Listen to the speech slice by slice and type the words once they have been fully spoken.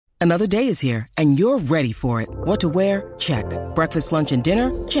Another day is here, and you're ready for it. What to wear? Check. Breakfast, lunch, and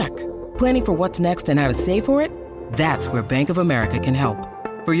dinner? Check. Planning for what's next and how to save for it? That's where Bank of America can help.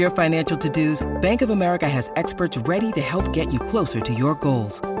 For your financial to-dos, Bank of America has experts ready to help get you closer to your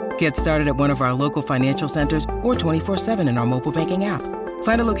goals. Get started at one of our local financial centers or 24/7 in our mobile banking app.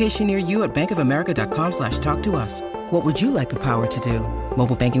 Find a location near you at bankofamerica.com/talktous. What would you like the power to do?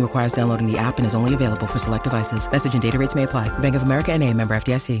 Mobile banking requires downloading the app and is only available for select devices. Message and data rates may apply. Bank of America N.A., member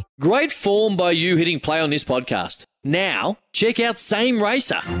FDIC. Great form by you hitting play on this podcast. Now, check out Same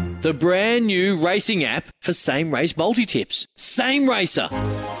Racer, the brand new racing app for same race multi-tips. Same Racer.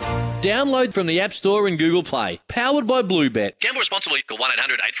 Download from the App Store and Google Play. Powered by Bluebet. Gamble responsibly. Call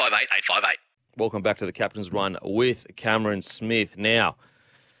 1-800-858-858. Welcome back to the Captain's Run with Cameron Smith. Now,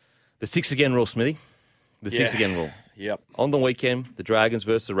 the 6 again rule, Smithy. The 6 again rule. Yep. On the weekend, the Dragons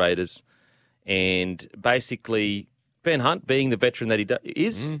versus the Raiders. And basically, Ben Hunt, being the veteran that he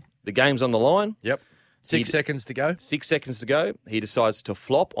is, the game's on the line. Yep. 6 seconds to go. 6 seconds to go. He decides to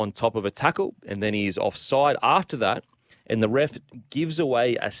flop on top of a tackle, and then he is offside after that. And the ref gives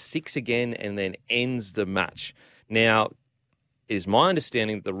away a 6 again and then ends the match. Now, it is my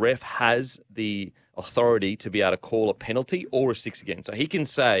understanding that the ref has the authority to be able to call a penalty or a 6 again. So he can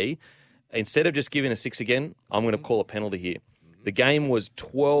say, instead of just giving a 6 again, I'm going to call a penalty here. The game was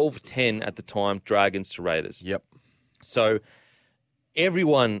 12-10 at the time, Dragons to Raiders. Yep. So I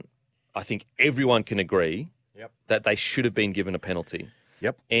think everyone can agree that they should have been given a penalty.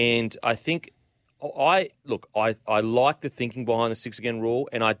 Yep. And I think I like the thinking behind the 6 again rule,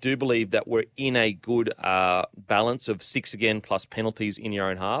 and I do believe that we're in a good balance of 6 again plus penalties in your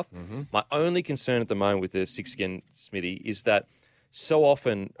own half. Mm-hmm. My only concern at the moment with the 6 again, Smithy, is that so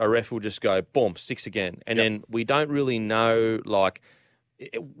often a ref will just go, boom, 6 again. And then we don't really know,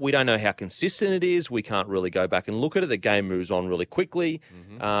 we don't know how consistent it is. We can't really go back and look at it. The game moves on really quickly.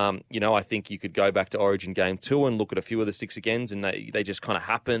 Mm-hmm. I think you could go back to Origin Game 2 and look at a few of the 6 agains, and they just kind of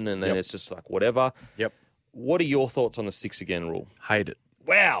happen, and then it's just like whatever. Yep. What are your thoughts on the 6 again rule? Hate it.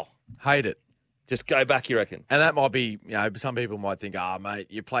 Wow. Hate it. Just go back, you reckon? And that might be, some people might think, mate,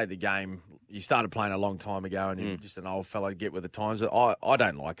 you played the game, you started playing a long time ago, and you're just an old fellow to get with the times. But I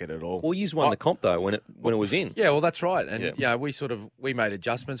don't like it at all. Well, you won the comp, though, when it was in. Yeah, well, that's right. And, we made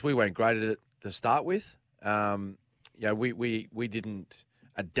adjustments. We weren't great at it to start with. We didn't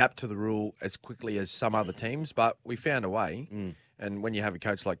adapt to the rule as quickly as some other teams, but we found a way. And when you have a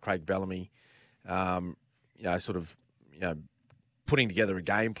coach like Craig Bellamy, putting together a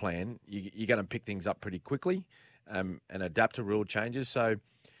game plan, you're going to pick things up pretty quickly and adapt to rule changes. So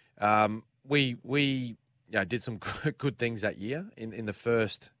we did some good things that year in the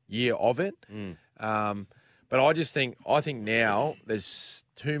first year of it. But I think now there's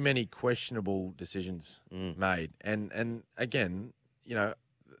too many questionable decisions made. And again,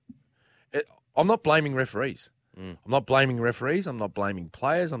 I'm not blaming referees. I'm not blaming referees. I'm not blaming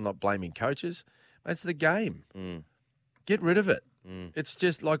players. I'm not blaming coaches. It's the game. Get rid of it. It's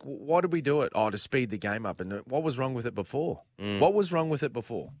just like, why did we do it? To speed the game up. And what was wrong with it before? What was wrong with it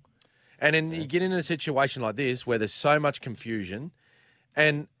before? And then you get in a situation like this where there's so much confusion.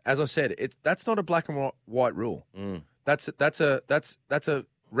 And as I said, that's not a black and white rule. That's a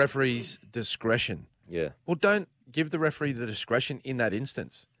referee's discretion. Yeah. Well, don't give the referee the discretion in that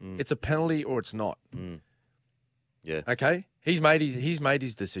instance. It's a penalty or it's not. Yeah. Okay. He's made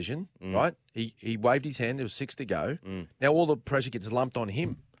his decision, right? He waved his hand. There was 6 to go. Now all the pressure gets lumped on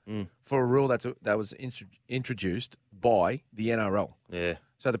him for a rule that was introduced by the NRL. Yeah.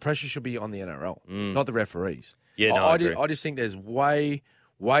 So the pressure should be on the NRL, not the referees. Yeah, no, I just think there's way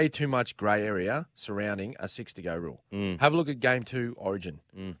too much grey area surrounding a 6 to go rule. Have a look at Game 2 Origin.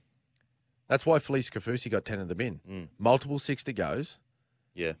 That's why Felice Kafusi got 10 in the bin. Multiple 6 to goes.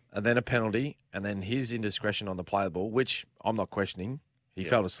 Yeah. And then a penalty, and then his indiscretion on the play of the ball, which I'm not questioning. He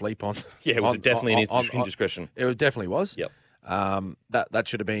fell asleep on. Yeah, it was definitely an indiscretion. It definitely was. Yep. That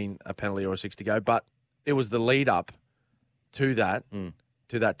should have been a penalty or a 6 to go, but it was the lead up to that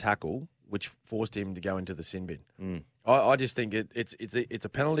tackle which forced him to go into the sin bin. I just think it's a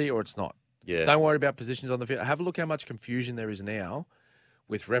penalty or it's not. Yeah. Don't worry about positions on the field. Have a look how much confusion there is now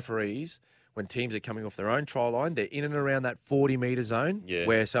with referees. When teams are coming off their own try line, they're in and around that 40-metre zone. Yeah.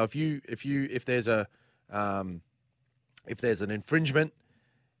 Where so if there's an infringement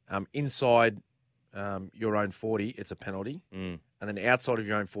inside your own 40, it's a penalty, and then outside of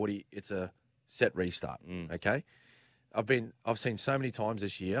your own 40, it's a set restart. Okay, I've seen so many times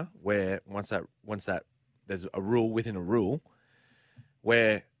this year where once that there's a rule within a rule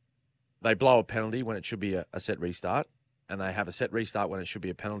where they blow a penalty when it should be a set restart. And they have a set restart when it should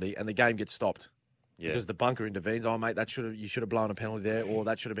be a penalty, and the game gets stopped because the bunker intervenes. Oh, mate, you should have blown a penalty there, or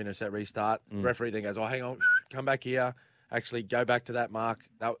that should have been a set restart. Referee then goes, oh, hang on, come back here. Actually, go back to that mark.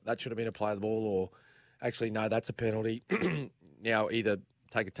 That should have been a play of the ball, or actually, no, that's a penalty. Now, either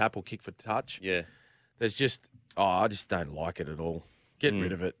take a tap or kick for touch. Yeah. There's just, I just don't like it at all. Get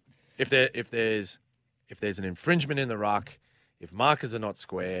rid of it. If there's an infringement in the ruck, if markers are not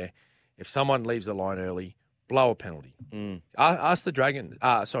square, if someone leaves the line early, blow a penalty. Ask the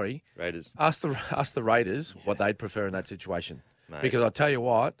Raiders. Ask the Raiders what they'd prefer in that situation. Mate. Because I'll tell you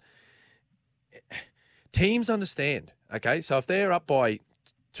what, teams understand. Okay, so if they're up by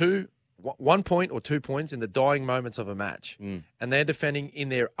 1 point or 2 points in the dying moments of a match, and they're defending in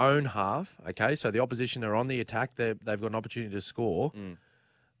their own half, okay, so the opposition are on the attack, they've got an opportunity to score,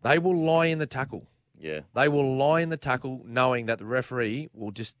 they will lie in the tackle. Yeah. They will lie in the tackle knowing that the referee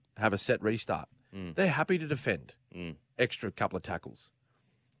will just have a set restart. They're happy to defend extra couple of tackles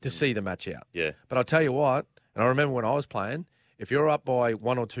to see the match out. Yeah. But I'll tell you what, and I remember when I was playing, if you're up by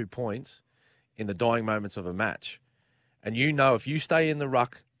 1 or 2 points in the dying moments of a match, and you know if you stay in the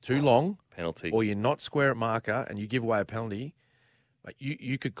ruck too long, penalty, or you're not square at marker and you give away a penalty,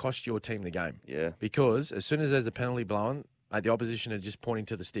 you could cost your team the game. Yeah. Because as soon as there's a penalty blown, the opposition are just pointing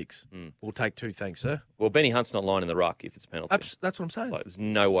to the sticks. We'll take 2, thanks, sir. Well, Benny Hunt's not lying in the ruck if it's a penalty. That's what I'm saying. Like, there's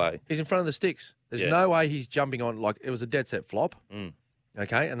no way. He's in front of the sticks. There's no way he's jumping on, like, it was a dead set flop.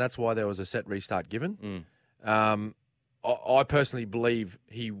 Okay, and that's why there was a set restart given. I personally believe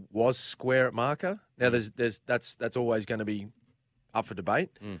he was square at marker. Now, that's always going to be up for debate.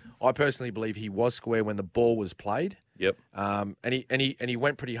 I personally believe he was square when the ball was played. Yep. And he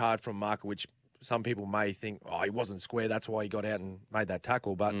went pretty hard from marker, which some people may think, he wasn't square, that's why he got out and made that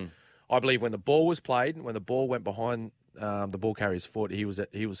tackle. But I believe when the ball was played, when the ball went behind the ball carrier's foot, he was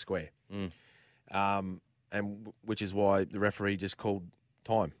square. And which is why the referee just called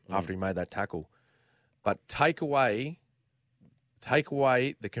time after he made that tackle. But take away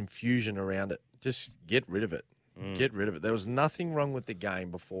the confusion around it. Just get rid of it. Get rid of it. There was nothing wrong with the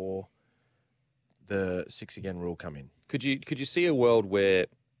game before the 6 again rule come in. Could you see a world where,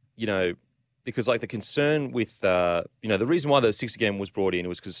 because like the concern with, the reason why the 6 again was brought in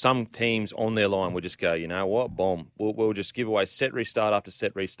was because some teams on their line would just go, you know what, bomb. We'll just give away set restart after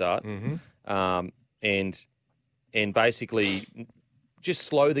set restart, and basically just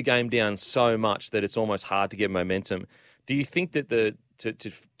slow the game down so much that it's almost hard to get momentum. Do you think that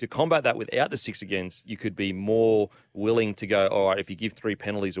to combat that without the 6 agains, you could be more willing to go, all right, if you give 3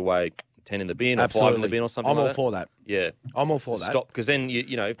 penalties away, 10 in the bin or 5 in the bin or something I'm like all that? for that. Yeah. I'm all for that. Stop, because then,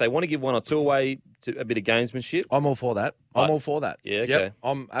 if they want to give 1 or 2 away to a bit of gamesmanship. I'm all for that. I'm all for that. Yeah, okay. Yep,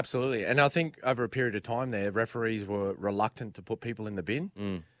 I'm absolutely. And I think over a period of time there, referees were reluctant to put people in the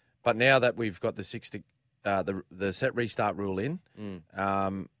bin. But now that we've got the the set restart rule in,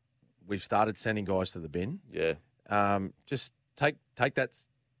 we've started sending guys to the bin. Yeah. Just take that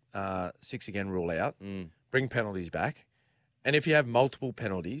 6 again rule out, bring penalties back. And if you have multiple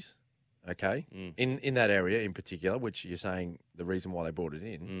penalties, okay, in that area in particular, which you're saying the reason why they brought it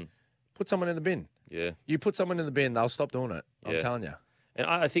in, put someone in the bin. Yeah. You put someone in the bin, they'll stop doing it. I'm Yeah. telling you. And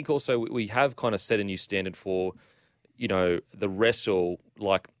I think also we have kind of set a new standard for, the wrestle.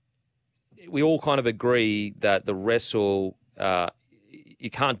 Like, we all kind of agree that the wrestle,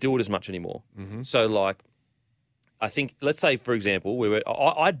 you can't do it as much anymore. So, like, I think, let's say, for example,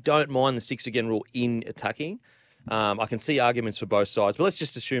 I don't mind the 6 again rule in attacking. I can see arguments for both sides, but let's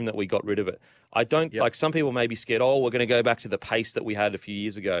just assume that we got rid of it. I don't, like, some people may be scared, we're going to go back to the pace that we had a few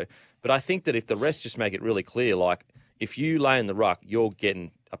years ago. But I think that if the refs just make it really clear, like, if you lay in the ruck, you're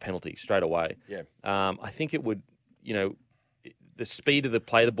getting a penalty straight away. Yeah. I think it would, the speed of the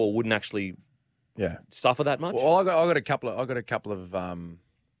play of the ball wouldn't actually suffer that much. Well, I got a couple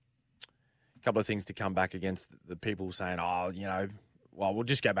of things to come back against the people saying, we'll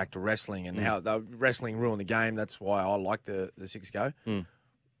just go back to wrestling and how the wrestling ruined the game. That's why I like the 6 go.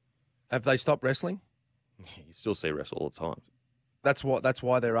 Have they stopped wrestling? You still see wrestle all the time. That's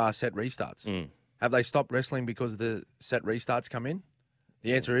why there are set restarts. Have they stopped wrestling because the set restarts come in?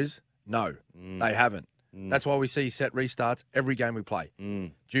 The answer is no, they haven't. That's why we see set restarts every game we play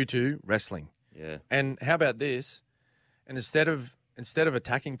due to wrestling. Yeah. And how about this? And instead of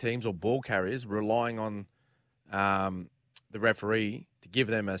attacking teams or ball carriers relying on the referee to give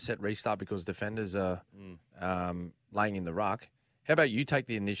them a set restart because defenders are laying in the ruck, how about you take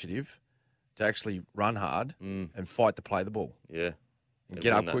the initiative to actually run hard and fight to play the ball? Yeah. And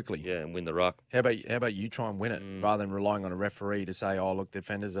get up quickly. Yeah, and win the ruck. How about you try and win it rather than relying on a referee to say,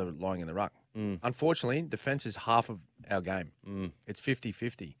 defenders are lying in the ruck? Unfortunately, defence is half of our game. It's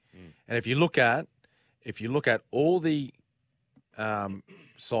 50-50. And if you look at all the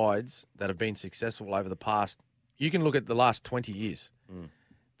sides that have been successful over the past, you can look at the last 20 years.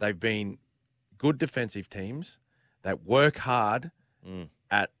 They've been good defensive teams that work hard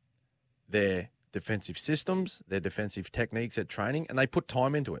at their defensive systems, their defensive techniques at training, and they put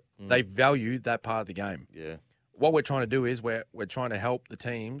time into it. They value that part of the game. Yeah. What we're trying to do is we're trying to help the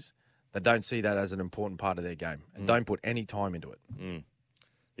teams that don't see that as an important part of their game and don't put any time into it.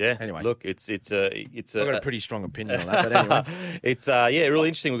 Yeah. Anyway, look, it's a. I've got a pretty strong opinion on that, but anyway. It's really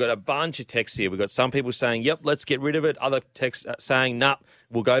interesting. We've got a bunch of texts here. We've got some people saying, yep, let's get rid of it. Other texts saying, nah,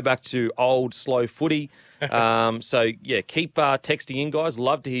 we'll go back to old slow footy. Keep texting in, guys.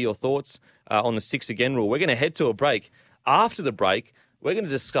 Love to hear your thoughts on the 6 again rule. We're going to head to a break. After the break, we're going to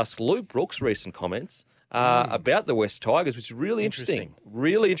discuss Luke Brooks' recent comments about the West Tigers, which is really interesting.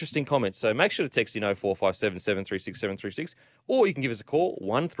 Really interesting comments. So make sure to text in 0457 736 736, or you can give us a call,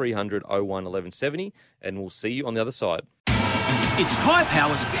 1300 01 1170, and we'll see you on the other side. It's Tyre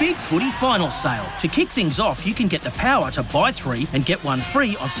Power's Big Footy Final Sale. To kick things off, you can get the power to buy 3 and get 1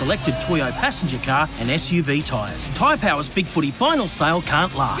 free on selected Toyo passenger car and SUV tyres. Tyre Power's Big Footy Final Sale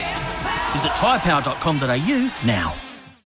can't last. Visit tyrepower.com.au now.